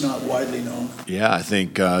maybe it's not widely known? Yeah, I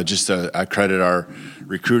think I credit our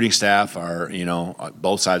recruiting staff, our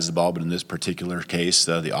both sides of the ball, but in this particular case,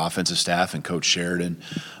 the offensive staff and Coach Sheridan,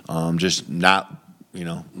 just not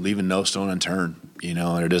leaving no stone unturned.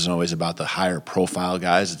 And it isn't always about the higher profile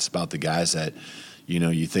guys. It's about the guys that,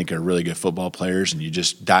 you think are really good football players, and you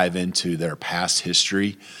just dive into their past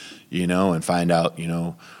history, and find out,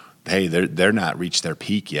 hey, they're not reached their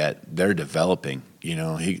peak yet. They're developing.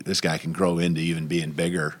 This guy can grow into even being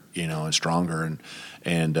bigger, and stronger,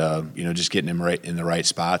 and just getting him right in the right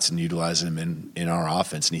spots and utilizing him in our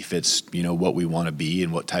offense. And he fits, what we want to be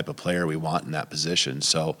and what type of player we want in that position.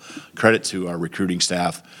 So credit to our recruiting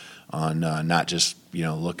staff on not just,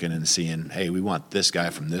 looking and seeing, hey, we want this guy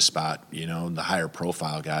from this spot, the higher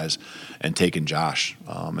profile guys, and taking Josh.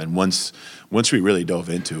 And once we really dove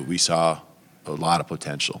into it, we saw a lot of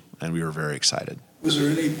potential, and we were very excited. Was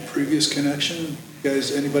there any previous connection?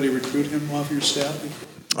 Guys, anybody recruit him off your staff before?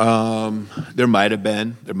 There might have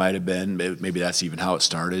been. Maybe that's even how it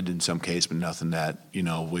started in some case, but nothing that,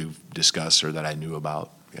 we've discussed or that I knew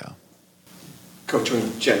about. Yeah. Coach,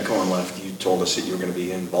 when Jen Cohen left, you told us that you were going to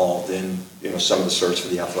be involved in, some of the search for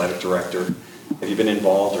the athletic director. Have you been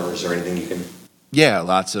involved, or is there anything you can? Yeah,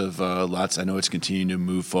 lots. I know it's continuing to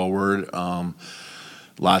move forward.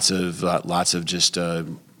 Lots of just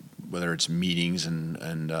whether it's meetings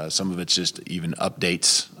and some of it's just even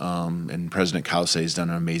updates. And President Kause has done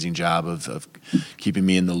an amazing job of keeping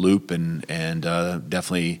me in the loop and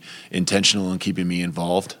definitely intentional in keeping me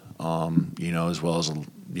involved. As well as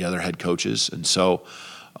the other head coaches. And so,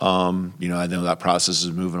 I know that process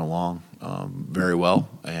is moving along very well.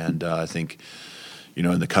 And I think,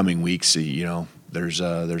 in the coming weeks, there's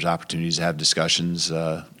opportunities to have discussions,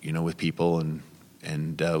 with people and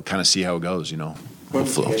kind of see how it goes, When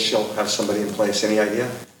do you guess she'll have somebody in place? Any idea?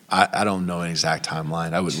 I don't know an exact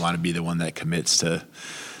timeline. I wouldn't want to be the one that commits to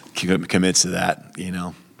that,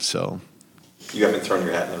 so. You haven't thrown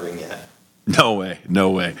your hat in the ring yet? No way.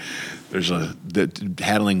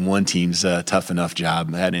 Handling one team's a tough enough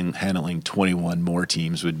job. Handling 21 more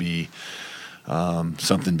teams would be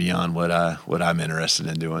something beyond what I'm interested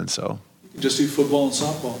in doing. So just do football and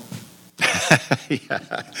softball.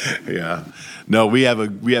 Yeah. No, we have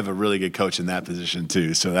a really good coach in that position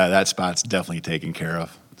too. So that spot's definitely taken care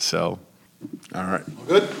of. So, all right.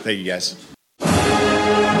 Good. Thank you, guys.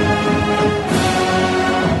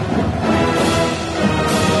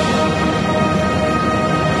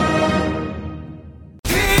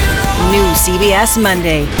 New CBS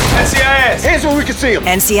Monday. NCIS! Hands where we can see them!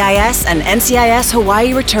 NCIS and NCIS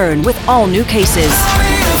Hawaii return with all new cases.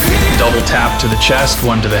 Double tap to the chest,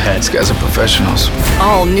 one to the head. These guys are professionals.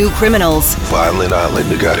 All new criminals. Violent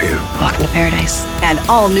island you got here. Welcome to paradise. And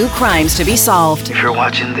all new crimes to be solved. If you're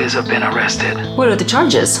watching this, I've been arrested. What are the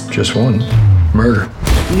charges? Just one. Murder.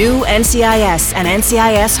 New NCIS and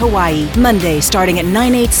NCIS Hawaii. Monday starting at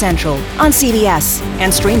 9/8 Central on CBS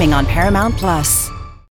and streaming on Paramount+.